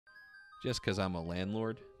Just because I'm a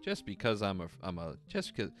landlord? Just because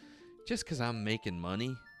just because I'm making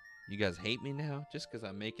money? You guys hate me now? Just because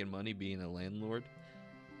I'm making money being a landlord?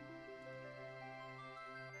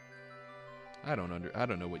 I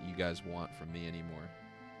don't know what you guys want from me anymore.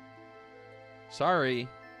 Sorry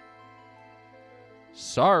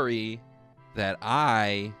that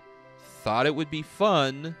I thought it would be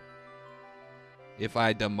fun if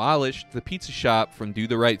I demolished the pizza shop from Do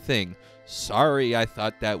the Right Thing. Sorry, I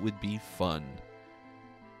thought that would be fun.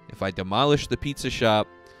 If I demolished the pizza shop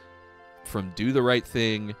from Do the Right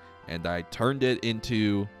Thing and I turned it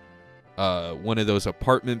into one of those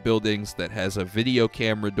apartment buildings that has a video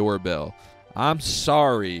camera doorbell. I'm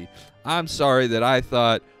sorry that I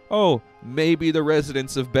thought, oh, maybe the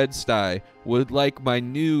residents of Bed-Stuy would like my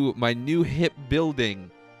new hip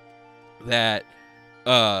building that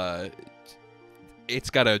it's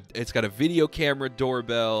got a video camera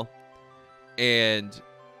doorbell, and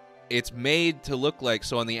it's made to look like,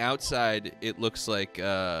 so on the outside it looks like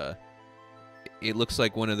one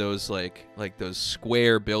of those like those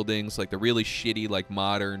square buildings, like the really shitty like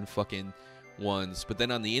modern fucking ones, but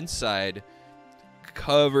then on the inside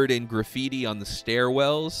covered in graffiti on the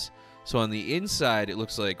stairwells. So on the inside it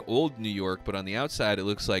looks like old New York, but on the outside it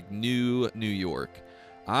looks like new New York.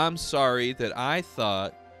 I'm sorry that I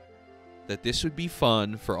thought that this would be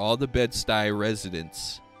fun for all the Bed-Stuy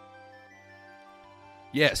residents.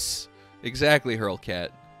 Yes, exactly,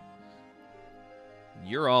 Hurlcat.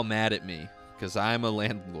 You're all mad at me because I'm a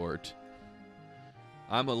landlord.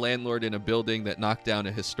 I'm a landlord in a building that knocked down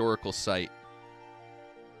a historical site.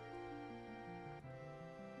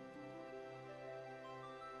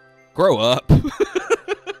 Grow up.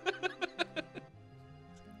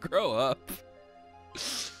 Grow up.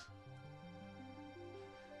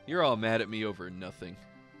 You're all mad at me over nothing.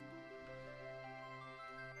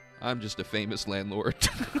 I'm just a famous landlord.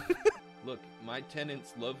 Look, my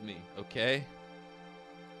tenants love me, okay?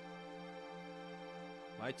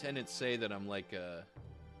 My tenants say that I'm like a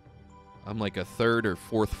third or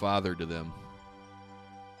fourth father to them.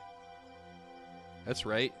 That's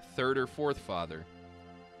right, third or fourth father.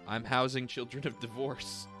 I'm housing children of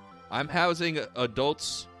divorce. I'm housing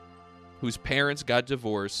adults whose parents got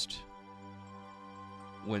divorced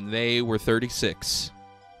when they were 36.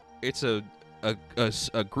 It's a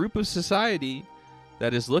group of society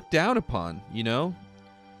that is looked down upon, you know?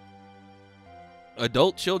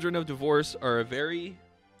 Adult children of divorce are a very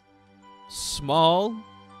small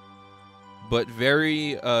but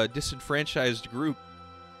very disenfranchised group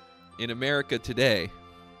in America today.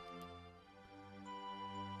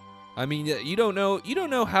 I mean, you don't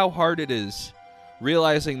know how hard it is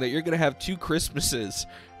realizing that you're going to have 2 Christmases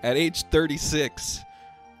at age 36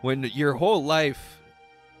 when your whole life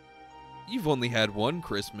you've only had 1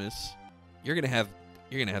 Christmas. You're going to have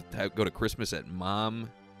to go to Christmas at mom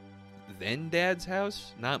then dad's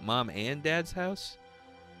house, not mom and dad's house.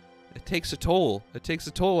 It takes a toll. It takes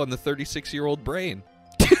a toll on the 36-year-old brain.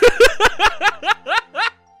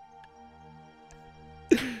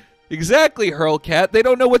 Exactly, Hurlcat. They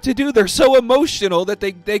don't know what to do. They're so emotional that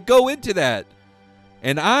they go into that.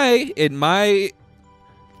 And I, in my...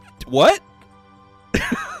 What?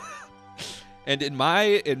 And in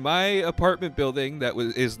my apartment building, that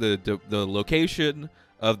is the location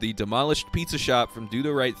of the demolished pizza shop from Do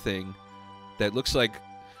the Right Thing, that looks like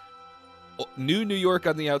new New York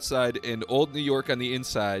on the outside and old New York on the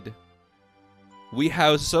inside. We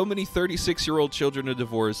house so many 36-year-old children of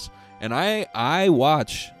divorce, and I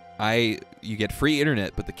watch. You get free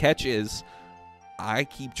internet, but the catch is I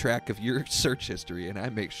keep track of your search history, and I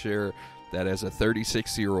make sure that as a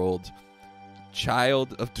 36-year-old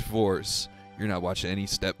child of divorce, you're not watching any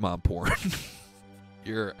stepmom porn.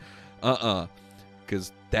 You're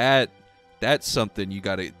because that's something you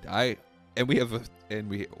gotta.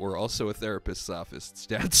 We're also a therapist's office. It's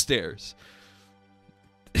downstairs.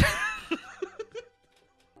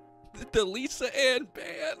 The Lisa Ann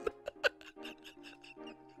band.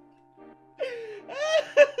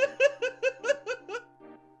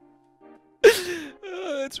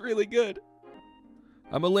 It's really good.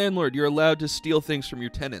 I'm a landlord. You're allowed to steal things from your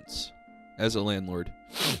tenants as a landlord.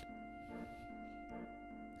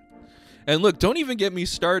 And look, don't even get me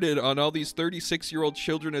started on all these 36-year-old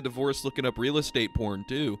children of divorce looking up real estate porn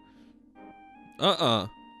too. Not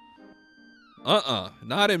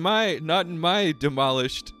in my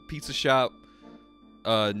demolished pizza shop,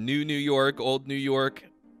 new New York, old New York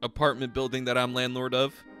apartment building that I'm landlord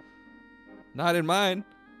of. Not in mine.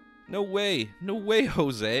 No way. No way,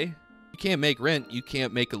 Jose. You can't make rent. You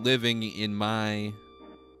can't make a living in my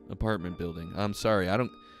apartment building. I'm sorry. I'm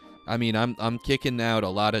kicking out a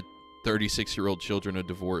lot of 36-year-old children of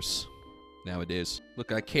divorce. nowadays.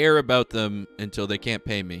 Look, I care about them until they can't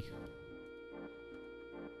pay me.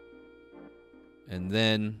 And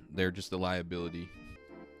then they're just a liability.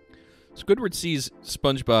 Squidward sees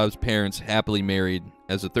SpongeBob's parents happily married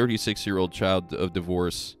as a 36-year-old child of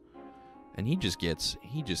divorce, and he just gets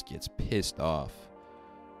pissed off.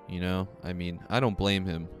 You know? I mean, I don't blame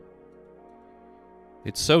him.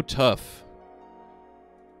 It's so tough.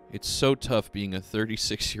 It's so tough being a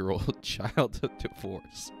 36-year-old child of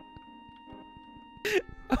divorce.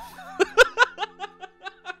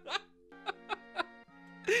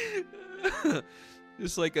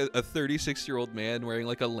 Just like a 36-year-old man wearing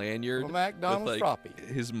like a lanyard with like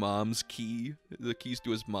his mom's key, the keys to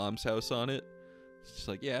his mom's house on it. It's just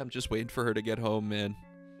like, yeah, I'm just waiting for her to get home, man.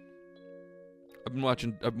 I've been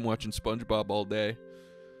watching SpongeBob all day.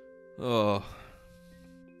 Oh.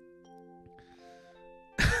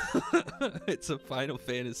 It's a Final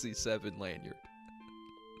Fantasy VII lanyard.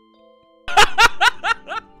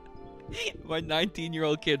 My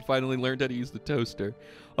 19-year-old kid finally learned how to use the toaster.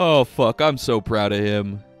 Oh, fuck. I'm so proud of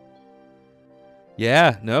him.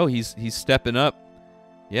 Yeah, no, he's stepping up.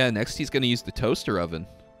 Yeah, next he's going to use the toaster oven.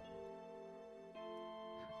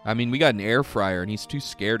 I mean, we got an air fryer, and he's too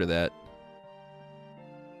scared of that.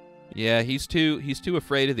 Yeah, he's too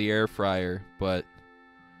afraid of the air fryer, but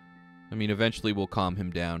I mean, eventually we'll calm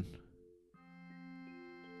him down.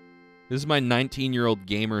 This is my 19-year-old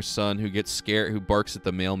gamer son who gets scared, who barks at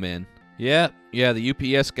the mailman. Yeah, the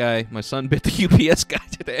UPS guy. My son bit the UPS guy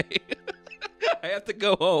today. I have to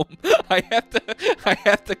go home. I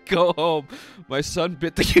have to go home. My son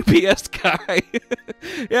bit the UPS guy.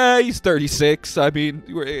 Yeah, he's 36. I mean,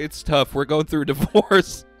 it's tough. We're going through a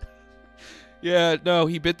divorce. Yeah, no,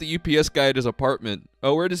 he bit the UPS guy at his apartment.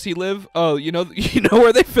 Oh, where does he live? Oh, you know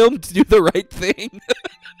where they filmed Do the Right Thing?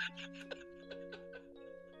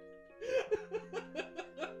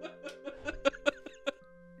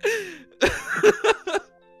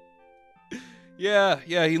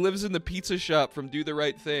 Yeah, he lives in the pizza shop from Do the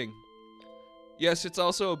Right Thing. Yes, it's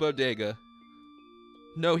also a bodega.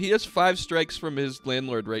 No, he has 5 strikes from his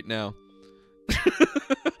landlord right now.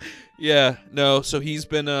 Yeah, no, so he's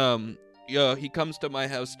been, he comes to my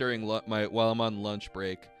house during while I'm on lunch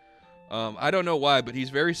break. I don't know why, but he's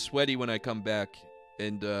very sweaty when I come back,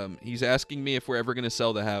 and he's asking me if we're ever gonna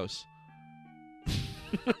sell the house.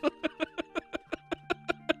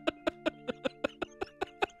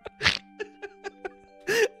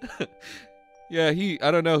 Yeah,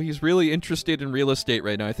 I don't know, he's really interested in real estate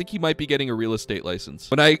right now. I think he might be getting a real estate license.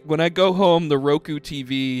 When I go home, the Roku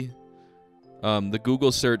TV, the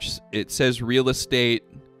Google search, it says real estate.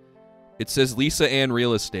 It says Lisa Ann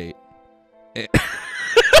Real Estate.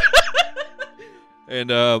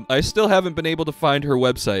 And I still haven't been able to find her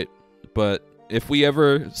website, but if we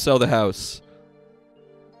ever sell the house,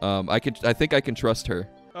 I think I can trust her.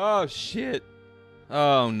 Oh shit.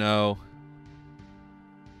 Oh no.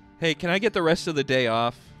 Hey, can I get the rest of the day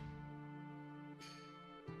off?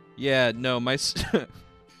 Yeah, no, my son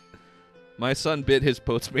bit his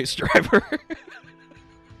Postmates driver.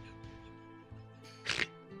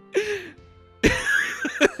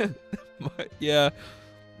 Yeah.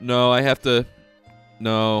 No, I have to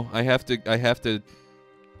do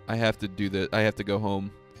that. I have to go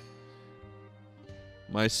home.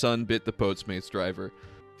 My son bit the Postmates driver.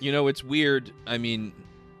 You know, it's weird. I mean,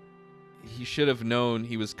 he should have known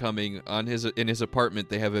he was coming. In his apartment,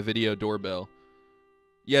 they have a video doorbell.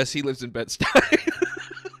 Yes, he lives in Bed-Stuy.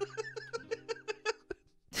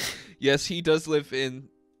 Yes, he does live in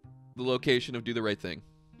the location of Do the Right Thing.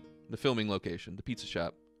 The filming location, the pizza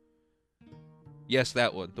shop. Yes,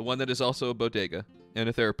 that one. The one that is also a bodega and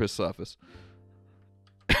a therapist's office.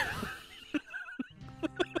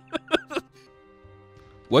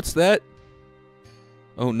 What's that?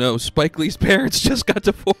 Oh no, Spike Lee's parents just got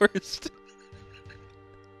divorced.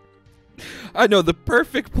 I know, the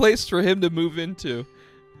perfect place for him to move into.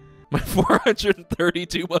 My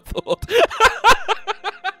 432-month-old.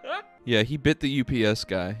 Yeah, he bit the UPS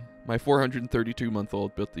guy. My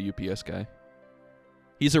 432-month-old bit the UPS guy.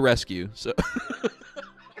 He's a rescue, so...